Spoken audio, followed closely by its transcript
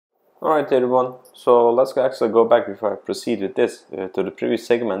Alright everyone, so let's actually go back before I proceed with this to the previous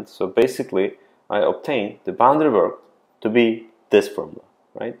segment. So basically I obtained the boundary work to be this formula,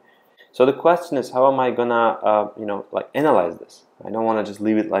 right? So the question is, how am I gonna analyze this? I don't want to just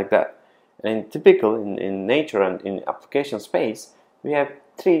leave it like that. And in typical in nature and in application space, we have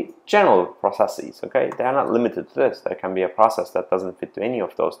three general processes. Okay, they are not limited to this. There can be a process that doesn't fit to any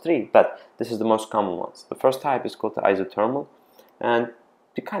of those three, but this is the most common ones. The first type is called the isothermal, and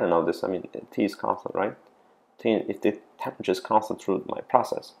you kind of know this. I mean, T is constant, right? If the temperature is constant through my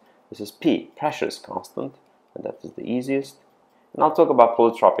process, this is P. Pressure is constant, and that is the easiest. And I'll talk about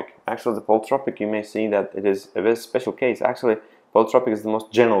polytropic. Actually, the polytropic, you may see that it is a very special case. Actually, polytropic is the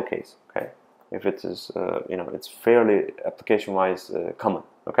most general case. Okay, if it is, it's fairly application-wise common.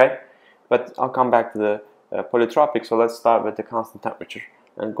 Okay, but I'll come back to the polytropic. So let's start with the constant temperature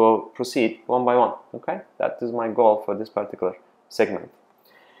and proceed one by one. Okay, that is my goal for this particular segment.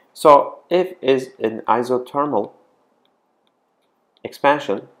 So if is an isothermal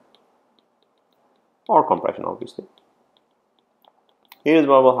expansion or compression, obviously, here's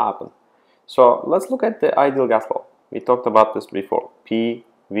what will happen. So let's look at the ideal gas law. We talked about this before. P,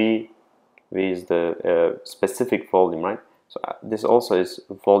 V is the specific volume, right? So this also is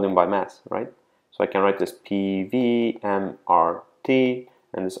volume by mass, right? So I can write this PV mRT,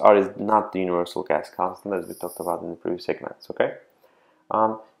 and this R is not the universal gas constant as we talked about in the previous segments, okay?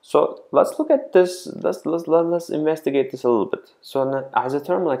 So let's look at this. Let's investigate this a little bit. So an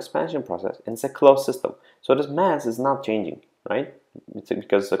isothermal expansion process, and it's a closed system. So this mass is not changing, right?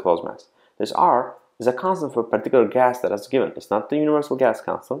 Because it's a closed mass. This R is a constant for a particular gas that is given. It's not the universal gas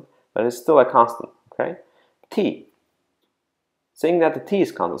constant, but it's still a constant. Okay. T, saying that the T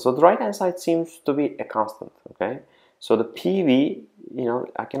is constant. So the right hand side seems to be a constant. Okay. So the PV,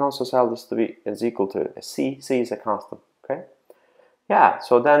 I can also tell this to be is equal to a C. C is a constant. Okay. Yeah,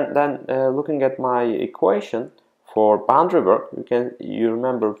 so then looking at my equation for boundary work, you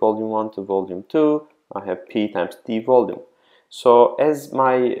remember volume 1 to volume 2, I have P times D volume. So as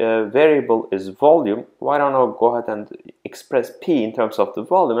my variable is volume, why don't I go ahead and express P in terms of the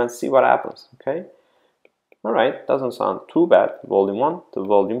volume and see what happens, okay? All right, doesn't sound too bad. Volume 1 to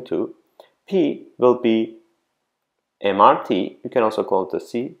volume 2. P will be mRT, you can also call it the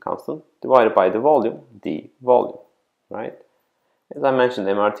C constant, divided by the volume, D volume, right? As I mentioned,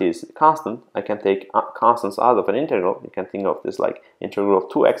 MRT is constant. I can take constants out of an integral. You can think of this like integral of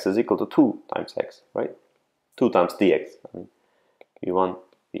 2x is equal to 2 times x, right? 2 times dx. I mean, V1,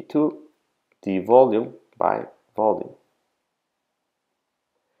 V2, d volume by volume.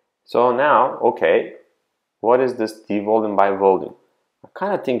 So now, okay, what is this d volume by volume? I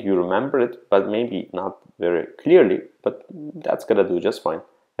kind of think you remember it, but maybe not very clearly, but that's gonna do just fine.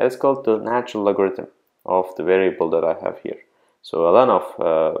 It's called the natural logarithm of the variable that I have here. So ln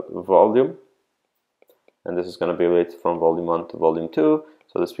of volume, and this is going to be related from volume 1 to volume 2.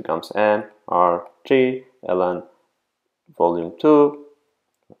 So this becomes mRT ln volume 2,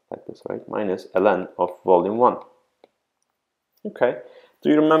 like this, right? Minus ln of volume 1. Okay.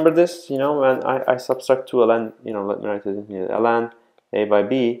 Do you remember this? When I subtract 2 ln, let me write it in here. Ln A by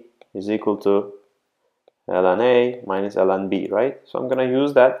B is equal to ln A minus ln B, right? So I'm going to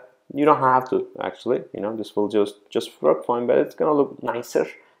use that. You don't have to, actually, this will just work fine, but it's gonna look nicer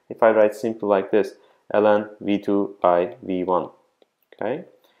if I write simple like this, ln V2 by V1, okay?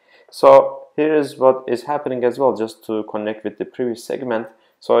 So here is what is happening as well, just to connect with the previous segment.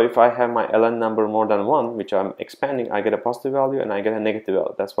 So if I have my ln number more than 1, which I'm expanding, I get a positive value and I get a negative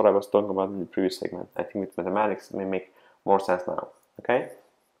value. That's what I was talking about in the previous segment. I think with mathematics, it may make more sense now, okay?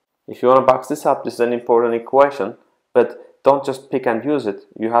 If you want to box this up, this is an important equation, but don't just pick and use it.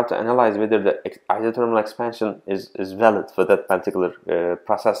 You have to analyze whether the isothermal expansion is valid for that particular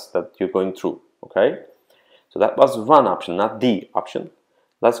process that you're going through, okay? So that was one option, not the option.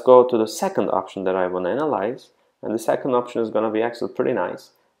 Let's go to the second option that I want to analyze, and the second option is going to be actually pretty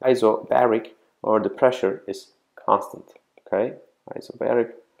nice. Isobaric, or the pressure is constant, okay?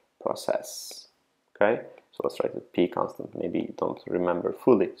 Isobaric process, okay? So let's write it P constant. Maybe you don't remember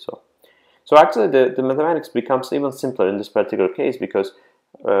fully, So actually the mathematics becomes even simpler in this particular case, because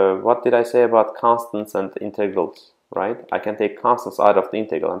what did I say about constants and integrals, right? I can take constants out of the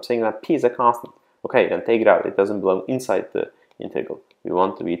integral. I'm saying that P is a constant. Okay, then take it out. It doesn't belong inside the integral. We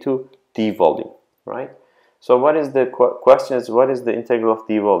want to be to d volume, right? So what is the question is, what is the integral of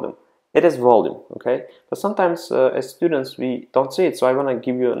d volume? It is volume, okay? But sometimes as students, we don't see it. So I want to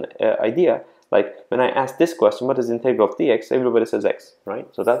give you an idea. Like when I ask this question, what is the integral of dx? Everybody says x, right?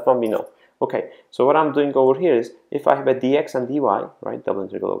 So that one we know. Okay, so what I'm doing over here is, if I have a dx and dy, right, double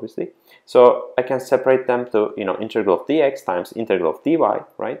integral obviously, so I can separate them to, integral of dx times integral of dy,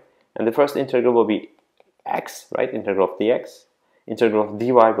 right? and the first integral will be x, right? Integral of dx. Integral of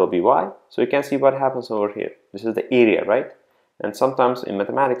dy will be y. So you can see what happens over here. This is the area, right? And sometimes in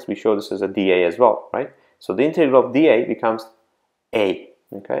mathematics we show this as a dA as well, right? So the integral of dA becomes a,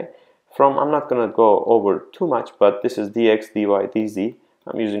 okay? I'm not going to go over too much, but this is dx, dy, dz.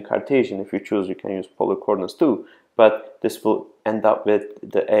 I'm using Cartesian. If you choose, you can use polar coordinates too. But this will end up with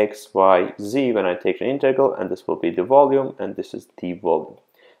the x, y, z when I take the integral, and this will be the volume, and this is the volume.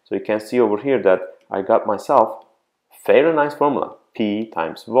 So you can see over here that I got myself fairly nice formula. P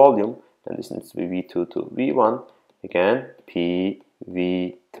times volume, and this needs to be V2 to V1. Again, P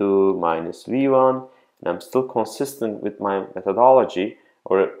V2 minus V1, and I'm still consistent with my methodology,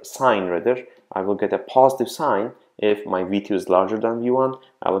 or sign rather. I will get a positive sign if my V2 is larger than V1.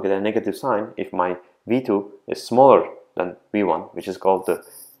 I will get a negative sign if my V2 is smaller than V1, which is called the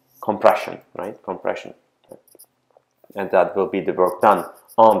compression, right? Compression. And that will be the work done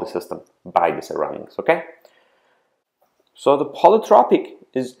on the system by the surroundings, okay? So the polytropic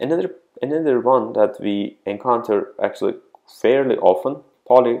is another one that we encounter actually fairly often.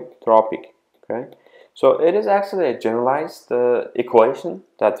 Polytropic, okay? So it is actually a generalized equation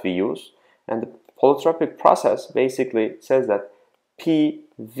that we use, and the polytropic process basically says that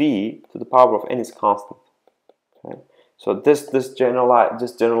PV to the power of n is constant. Okay? So this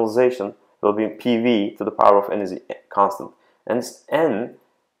generalization will be PV to the power of n is constant, and n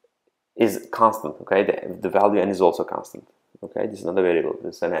is constant. Okay, the value n is also constant. Okay, this is not a variable.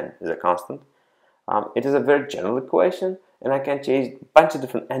 This is an n is a constant. It is a very general equation, and I can change a bunch of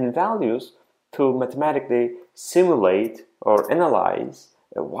different n values to mathematically simulate or analyze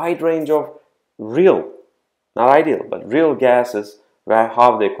a wide range of real, not ideal, but real gases, where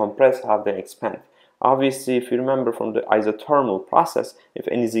how they compress, how they expand. Obviously, if you remember from the isothermal process, if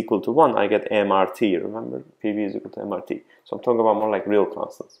n is equal to 1, I get MRT. Remember, PV is equal to MRT. So I'm talking about more like real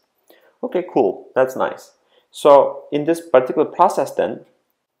constants. Okay, cool. That's nice. So in this particular process then,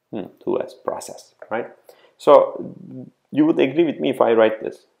 2s process, right? So you would agree with me if I write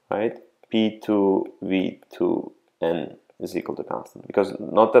this, right? P2V2n is equal to constant, because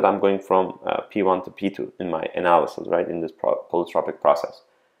note that I'm going from P1 to P2 in my analysis, right, in this polytropic process.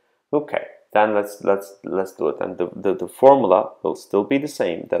 Okay, then let's do it, and the formula will still be the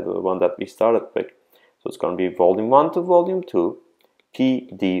same, that the one that we started with. So it's going to be volume 1 to volume 2,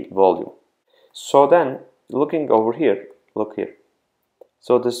 PD volume. So then, looking over here, look here.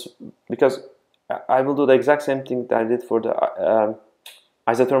 So this, because I will do the exact same thing that I did for the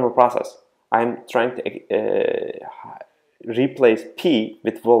isothermal process. I'm trying to replace P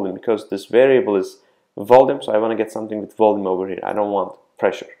with volume, because this variable is volume, so I want to get something with volume over here. I don't want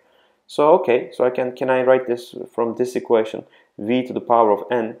pressure. So okay, so can I write this from this equation? V to the power of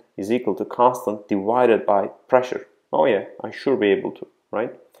n is equal to constant divided by pressure. Oh yeah, I should be able to,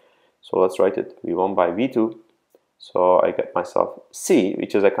 right? So let's write it, V1 by V2. So I get myself C,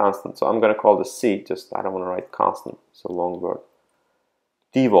 which is a constant. So I'm going to call this C, just I don't want to write constant, it's a long word.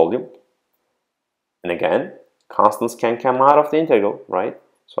 D volume. And again, constants can come out of the integral, right?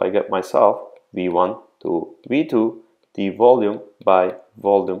 So I get myself V1 to V2 d volume by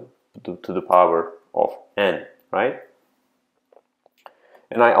volume to the power of n, right?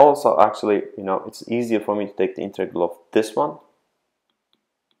 And I also actually, it's easier for me to take the integral of this one,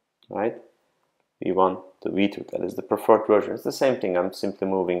 right? V1 to V2, that is the preferred version. It's the same thing. I'm simply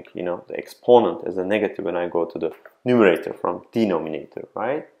moving, the exponent as a negative when I go to the numerator from denominator,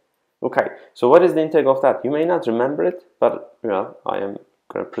 right? Okay, so what is the integral of that? You may not remember it, but I am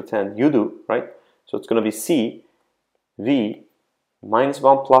going to pretend you do, right? So it's going to be C V minus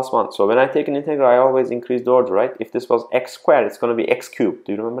 1 plus 1. So when I take an integral, I always increase the order, right? If this was x squared, it's going to be x cubed.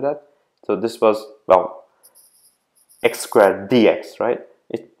 Do you remember that? So this was, well, x squared dx, right?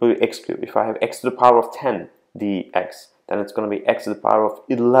 It will be x cubed. If I have x to the power of 10 dx, then it's going to be x to the power of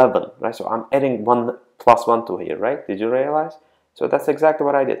 11, right? So I'm adding 1 plus 1 to here, right? Did you realize? So that's exactly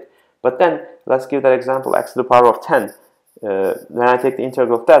what I did. But then, let's give that example, x to the power of 10. When I take the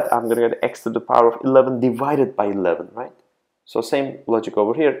integral of that, I'm going to get x to the power of 11 divided by 11, right? So same logic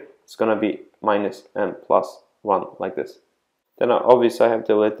over here. It's going to be minus m plus 1, like this. Then obviously I have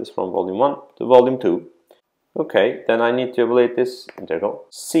to evaluate this from volume 1 to volume 2. Okay, then I need to evaluate this integral.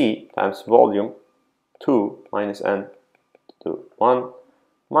 C times volume 2 minus n to 1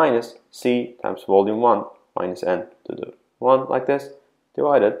 minus C times volume 1 minus n to the 1, like this,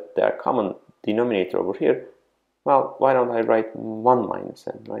 divided their common denominator over here. Well, why don't I write 1 minus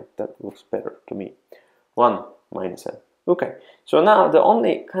n, right? That looks better to me. 1 minus n. Okay, so now the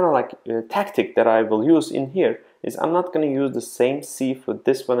only kind of like tactic that I will use in here is I'm not going to use the same C for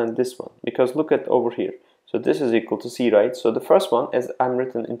this one and this one, because look at over here. So this is equal to C, right? So the first one is I'm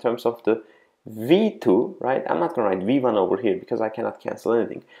written in terms of the V2, right? I'm not going to write V1 over here because I cannot cancel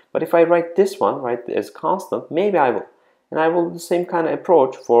anything. But if I write this one, right, as constant, maybe I will. And I will do the same kind of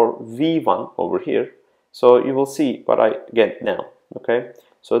approach for V1 over here. So you will see what I get now, okay?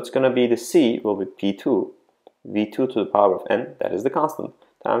 So it's going to be the C will be P2, V2 to the power of N, that is the constant,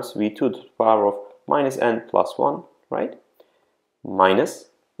 times V2 to the power of minus N plus 1, right? Minus,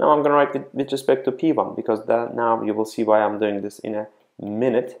 now I'm going to write it with respect to P1 because that now you will see why I'm doing this in a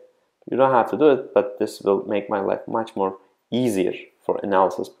minute. You don't have to do it, but this will make my life much more easier for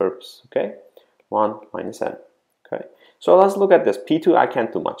analysis purpose, okay? 1 minus N, okay? So let's look at this. P2 I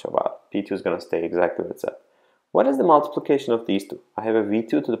can't do much about. P2 is going to stay exactly where it's at. What is the multiplication of these two? I have a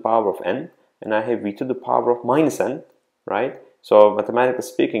V2 to the power of N and I have V2 to the power of minus N, right? So mathematically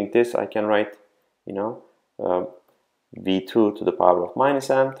speaking, this I can write, you know, V2 to the power of minus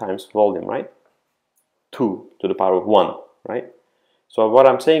N times volume, right? 2 to the power of 1, right? So what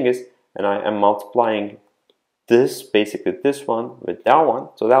I'm saying is, and I am multiplying this, basically this one with that one,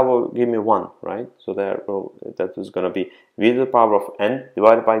 so that will give me 1, right? So that is going to be V to the power of N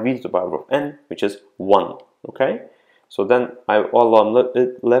divided by V to the power of N, which is 1, okay? So then all I'm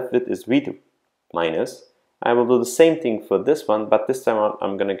left with is V2 minus. I will do the same thing for this one, but this time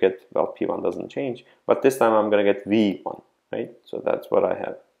I'm going to get, well, P1 doesn't change, but this time I'm going to get V1, right? So that's what I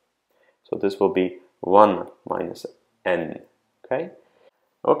have. So this will be 1 minus N, okay?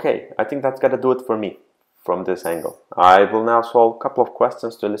 Okay, I think that's going to do it for me from this angle. I will now solve a couple of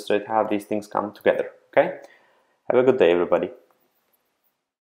questions to illustrate how these things come together, okay? Have a good day, everybody.